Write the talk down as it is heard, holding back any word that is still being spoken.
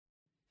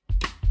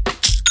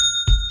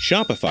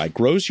Shopify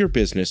grows your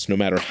business no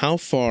matter how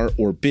far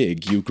or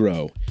big you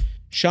grow.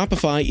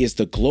 Shopify is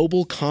the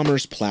global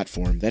commerce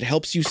platform that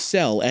helps you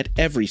sell at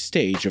every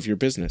stage of your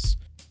business.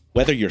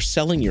 Whether you're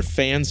selling your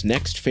fans'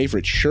 next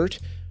favorite shirt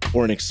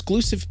or an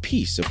exclusive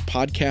piece of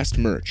podcast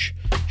merch,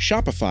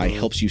 Shopify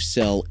helps you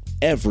sell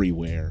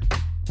everywhere.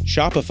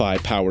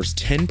 Shopify powers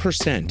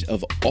 10%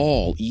 of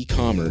all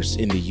e-commerce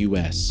in the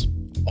U.S.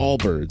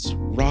 Allbirds,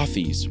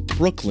 Rothy's,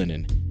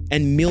 Brooklinen,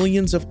 and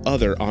millions of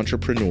other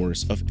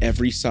entrepreneurs of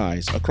every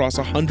size across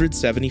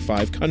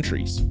 175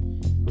 countries.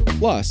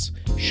 Plus,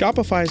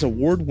 Shopify's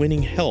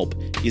award-winning help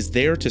is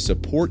there to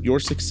support your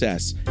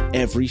success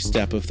every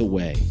step of the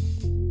way.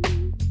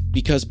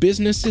 Because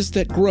businesses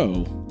that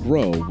grow,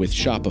 grow with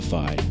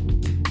Shopify.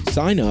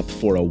 Sign up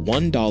for a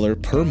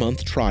 $1 per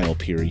month trial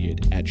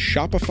period at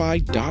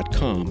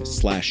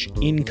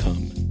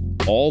shopify.com/income,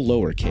 all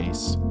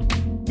lowercase.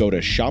 Go to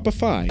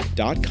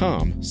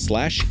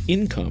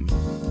shopify.com/income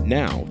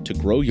now to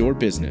grow your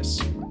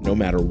business, no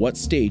matter what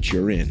stage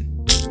you're in.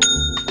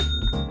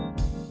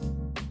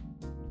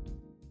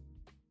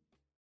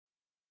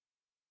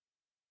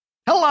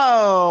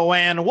 Hello,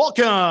 and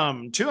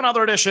welcome to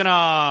another edition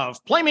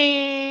of Play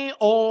Me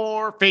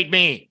or Fade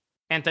Me.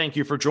 And thank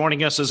you for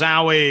joining us as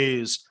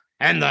always.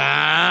 And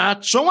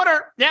that's a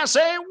winner. Yes,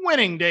 a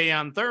winning day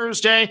on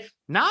Thursday.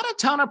 Not a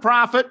ton of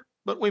profit,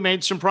 but we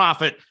made some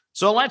profit.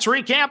 So let's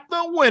recap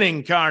the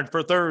winning card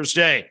for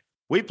Thursday.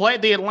 We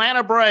played the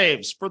Atlanta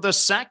Braves for the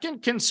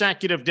second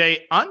consecutive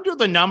day under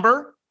the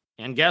number.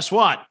 And guess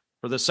what?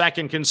 For the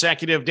second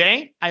consecutive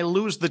day, I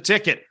lose the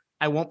ticket.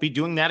 I won't be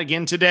doing that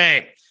again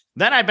today.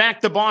 Then I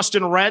backed the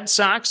Boston Red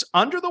Sox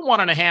under the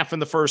 1.5 in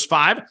the first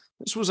 5.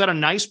 This was at a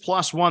nice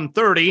plus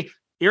 130.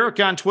 Eric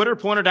on Twitter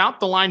pointed out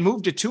the line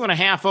moved to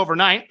 2.5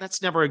 overnight.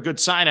 That's never a good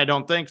sign, I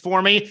don't think,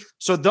 for me.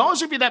 So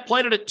those of you that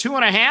played it at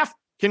 2.5,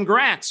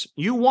 congrats,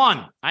 you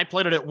won. I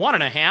played it at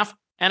 1.5,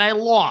 and I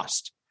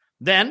lost.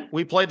 Then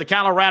we played the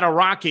Colorado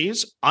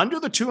Rockies under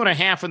the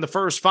 2.5 in the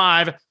first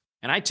 5,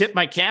 and I tipped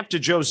my cap to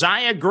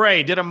Josiah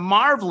Gray. Did a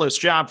marvelous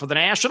job for the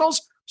Nationals,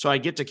 so I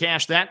get to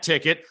cash that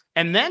ticket.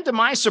 And then to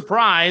my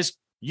surprise,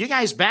 you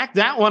guys backed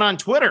that one on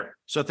Twitter.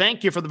 So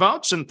thank you for the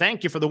votes, and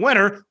thank you for the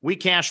winner. We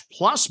cashed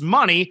plus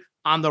money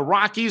on the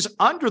Rockies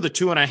under the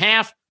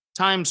 2.5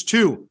 times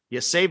 2.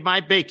 You saved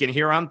my bacon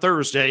here on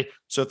Thursday,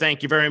 so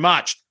thank you very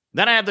much.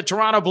 Then I had the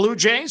Toronto Blue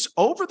Jays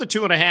over the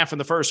 2.5 in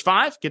the first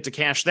 5. Get to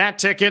cash that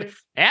ticket.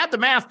 Add the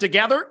math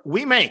together.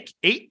 We make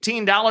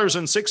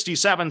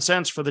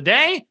 $18.67 for the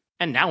day.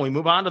 And now we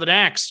move on to the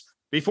next.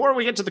 Before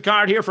we get to the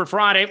card here for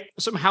Friday,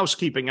 some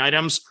housekeeping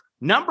items.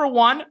 Number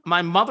one,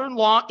 my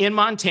mother-in-law in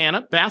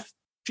Montana, Beth,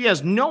 she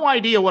has no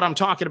idea what I'm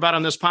talking about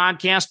on this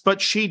podcast,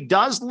 but she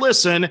does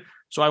listen.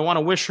 So I want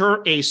to wish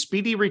her a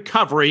speedy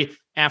recovery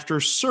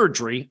after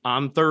surgery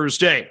on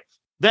Thursday.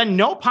 Then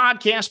no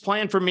podcast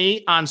planned for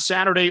me on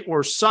Saturday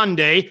or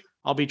Sunday.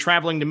 I'll be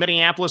traveling to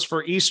Minneapolis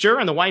for Easter,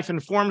 and the wife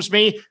informs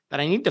me that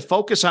I need to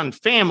focus on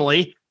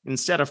family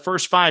instead of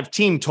first 5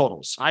 team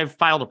totals. I've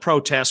filed a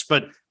protest,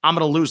 but I'm going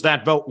to lose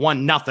that vote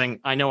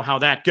 1-0. I know how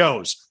that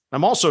goes.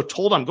 I'm also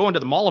told I'm going to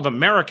the Mall of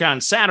America on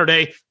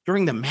Saturday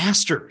during the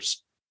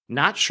Masters.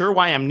 Not sure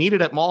why I'm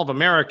needed at Mall of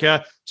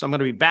America, so I'm going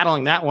to be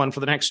battling that one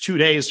for the next 2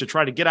 days to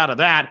try to get out of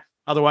that.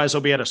 Otherwise,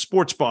 I'll be at a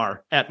sports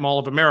bar at Mall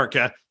of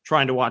America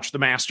trying to watch the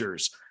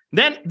Masters.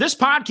 Then this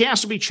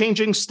podcast will be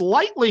changing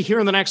slightly here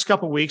in the next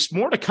couple of weeks.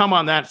 More to come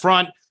on that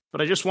front,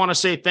 but I just want to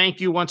say thank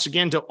you once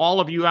again to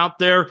all of you out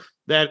there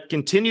that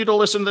continue to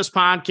listen to this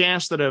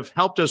podcast, that have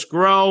helped us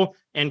grow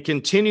and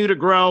continue to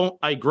grow.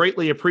 I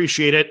greatly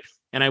appreciate it,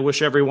 and I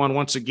wish everyone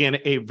once again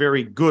a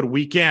very good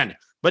weekend.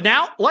 But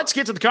now let's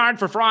get to the card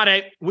for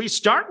Friday. We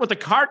start with the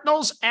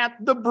Cardinals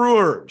at the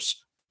Brewers.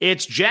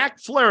 It's Jack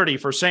Flaherty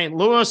for St.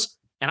 Louis,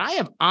 and I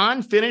have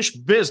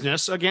unfinished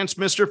business against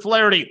Mr.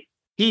 Flaherty.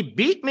 He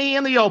beat me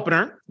in the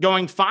opener,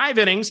 going 5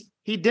 innings.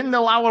 He didn't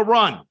allow a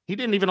run. He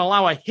didn't even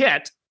allow a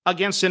hit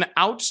against an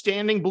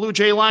outstanding Blue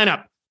Jay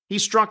lineup. He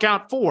struck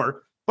out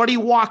 4, but he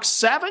walked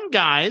 7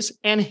 guys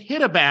and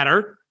hit a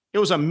batter. It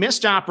was a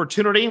missed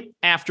opportunity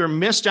after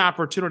missed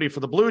opportunity for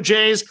the Blue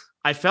Jays.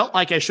 I felt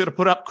like I should have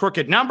put up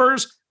crooked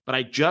numbers, but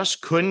I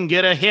just couldn't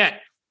get a hit.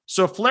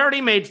 So Flaherty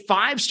made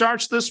 5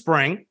 starts this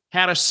spring,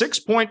 had a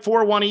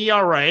 6.41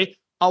 ERA,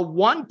 a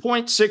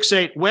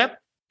 1.68 whip,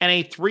 and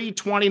a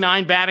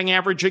 3.29 batting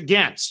average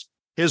against.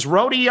 His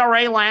road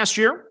ERA last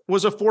year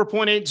was a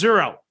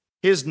 4.80.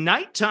 His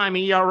nighttime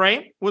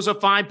ERA was a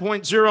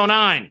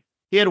 5.09.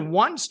 He had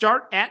 1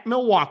 start at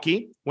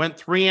Milwaukee, went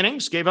 3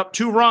 innings, gave up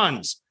 2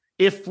 runs.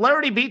 If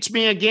Flaherty beats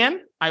me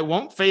again, I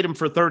won't fade him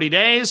for 30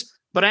 days.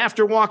 But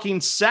after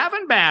walking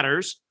 7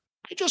 batters,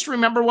 I just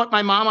remember what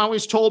my mom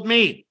always told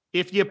me.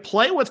 If you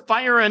play with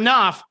fire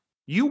enough,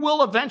 you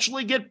will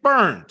eventually get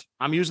burned.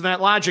 I'm using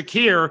that logic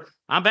here.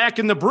 I'm back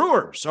in the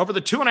Brewers over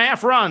the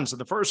 2.5 runs in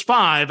the first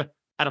 5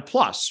 at a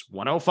plus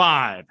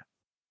 105.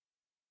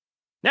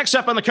 Next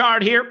up on the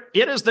card here,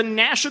 it is the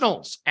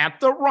Nationals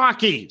at the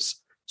Rockies.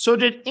 So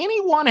did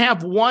anyone have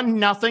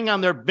 1-0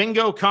 on their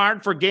bingo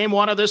card for game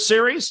 1 of this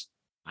series?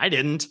 I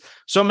didn't.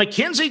 So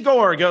Mackenzie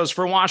Gore goes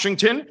for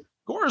Washington.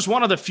 Gore is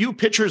one of the few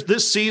pitchers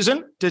this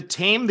season to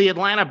tame the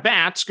Atlanta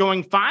Bats,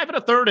 going 5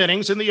 1/3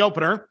 innings in the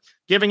opener,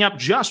 giving up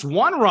just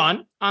 1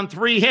 run on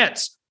 3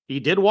 hits. He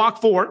did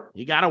walk 4.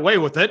 He got away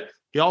with it.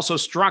 He also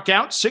struck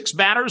out 6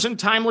 batters in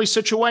timely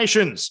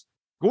situations.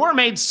 Gore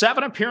made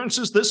 7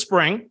 appearances this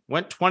spring,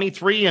 went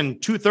 23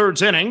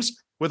 2/3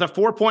 innings with a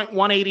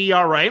 4.18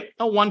 ERA,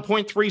 a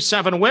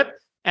 1.37 whip,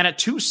 and a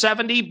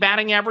 270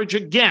 batting average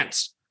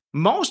against.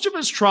 Most of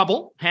his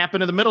trouble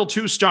happened in the middle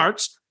 2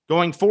 starts,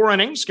 going 4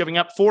 innings, giving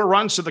up 4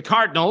 runs to the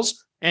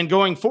Cardinals, and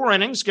going 4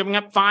 innings, giving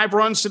up 5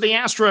 runs to the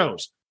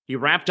Astros. He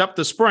wrapped up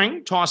the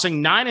spring,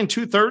 tossing 9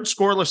 2/3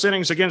 scoreless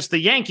innings against the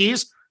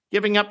Yankees,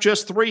 giving up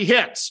just 3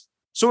 hits.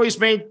 So he's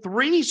made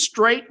 3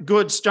 straight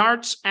good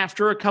starts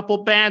after a couple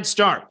bad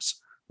starts.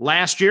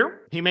 Last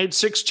year, he made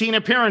 16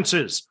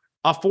 appearances,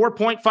 a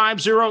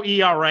 4.50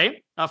 ERA,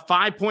 a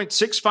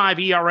 5.65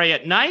 ERA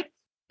at night,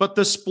 but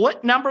the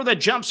split number that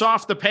jumps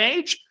off the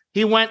page,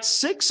 he went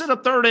 6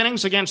 1/3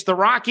 innings against the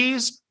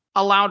Rockies,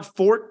 allowed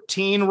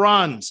 14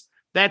 runs.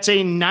 That's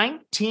a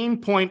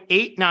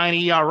 19.89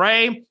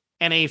 ERA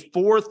and a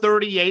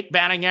 4.38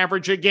 batting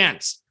average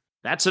against.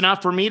 That's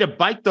enough for me to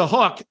bite the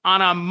hook on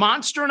a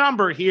monster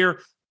number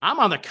here. I'm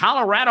on the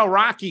Colorado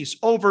Rockies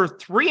over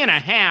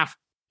 3.5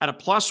 at a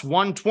plus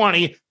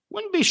 120.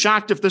 Wouldn't be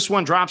shocked if this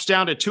one drops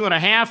down to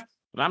 2.5,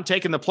 but I'm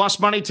taking the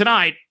plus money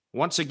tonight.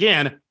 Once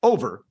again,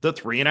 over the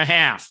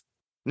 3.5.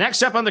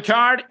 Next up on the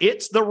card,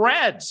 it's the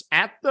Reds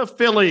at the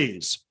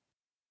Phillies.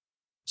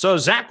 So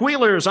Zach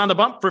Wheeler's on the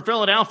bump for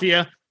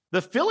Philadelphia.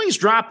 The Phillies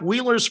dropped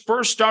Wheeler's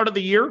first start of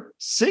the year,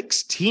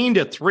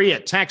 16-3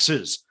 at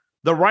Texas.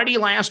 The righty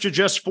lasted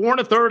just 4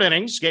 1/3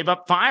 innings, gave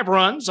up 5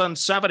 runs on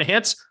 7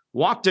 hits,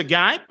 walked a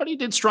guy, but he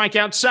did strike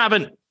out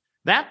 7.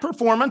 That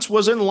performance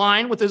was in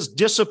line with his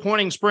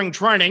disappointing spring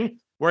training,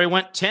 where he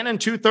went 10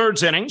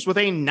 2/3 innings with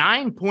a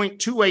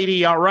 9.28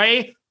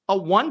 ERA, a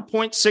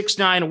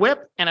 1.69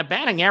 whip, and a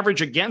batting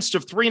average against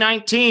of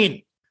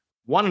 319.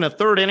 1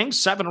 1/3 innings,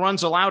 7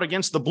 runs allowed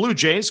against the Blue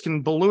Jays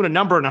can balloon a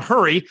number in a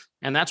hurry,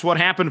 and that's what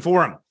happened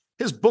for him.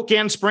 His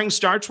bookend spring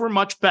starts were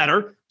much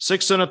better.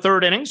 6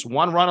 1/3 innings,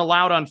 1 run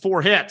allowed on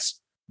 4 hits.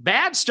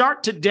 Bad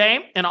start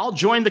today, and I'll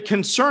join the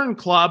concern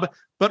club,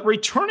 but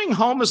returning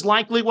home is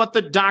likely what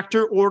the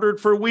doctor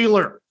ordered for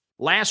Wheeler.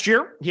 Last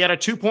year, he had a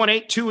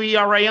 2.82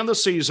 ERA in the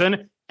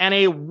season and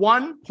a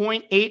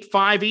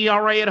 1.85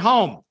 ERA at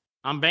home.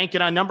 I'm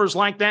banking on numbers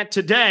like that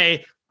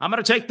today. I'm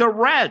going to take the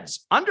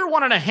Reds under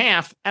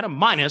 1.5 at a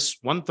minus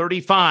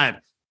 135.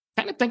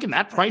 Kind of thinking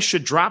that price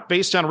should drop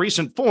based on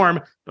recent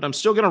form, but I'm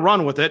still going to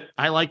run with it.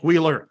 I like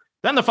Wheeler.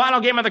 Then the final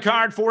game of the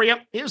card for you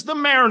is the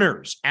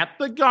Mariners at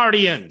the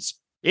Guardians.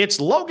 It's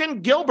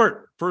Logan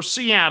Gilbert for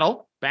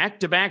Seattle.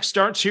 Back-to-back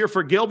starts here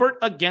for Gilbert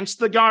against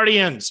the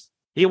Guardians.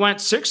 He went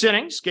 6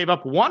 innings, gave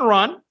up 1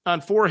 run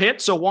on 4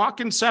 hits, a walk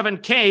and 7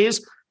 Ks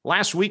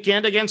last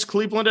weekend against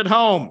Cleveland at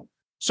home.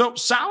 So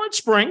solid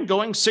spring,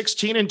 going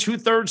 16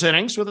 2/3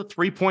 innings with a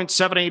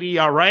 3.78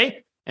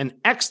 ERA, an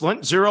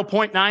excellent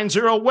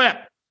 0.90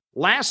 whip.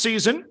 Last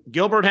season,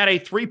 Gilbert had a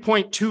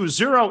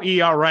 3.20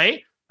 ERA,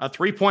 a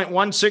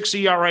 3.16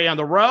 ERA on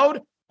the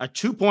road, a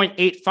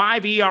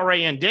 2.85 ERA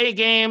in day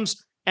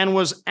games, and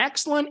was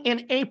excellent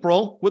in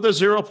April with a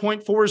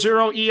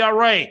 0.40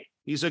 ERA.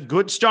 He's a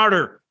good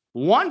starter.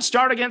 1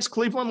 start against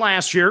Cleveland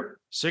last year,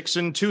 6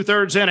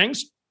 2/3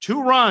 innings,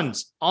 2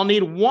 runs. I'll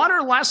need 1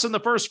 or less in the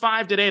first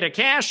 5 today to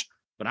cash,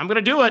 but I'm going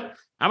to do it.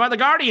 I'm on the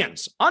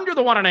Guardians under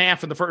the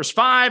 1.5 in the first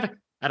 5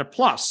 at a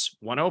plus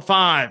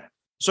 105.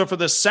 So for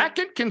the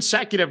second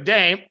consecutive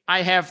day,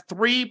 I have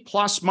 3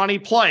 plus money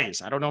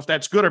plays. I don't know if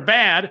that's good or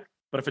bad,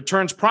 but if it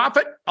turns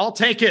profit, I'll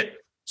take it.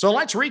 So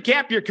let's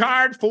recap your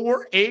card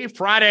for a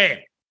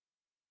Friday.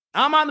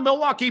 I'm on the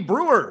Milwaukee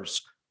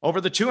Brewers over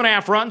the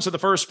 2.5 runs of the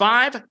first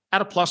 5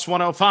 at a plus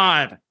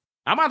 105.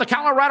 I'm on the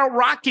Colorado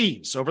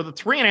Rockies over the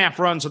 3.5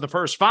 runs of the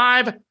first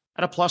 5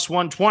 at a plus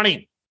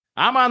 120.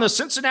 I'm on the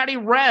Cincinnati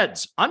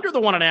Reds under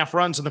the 1.5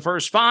 runs in the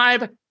first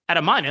 5 at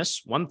a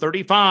minus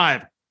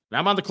 135.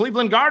 I'm on the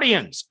Cleveland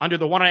Guardians under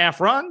the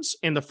 1.5 runs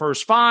in the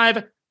first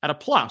 5 at a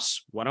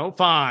plus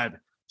 105.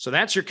 So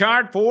that's your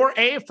card for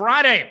a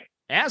Friday.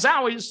 As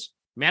always,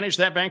 manage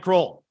that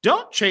bankroll.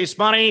 Don't chase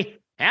money.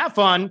 Have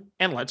fun,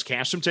 and let's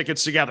cash some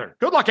tickets together.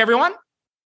 Good luck, everyone.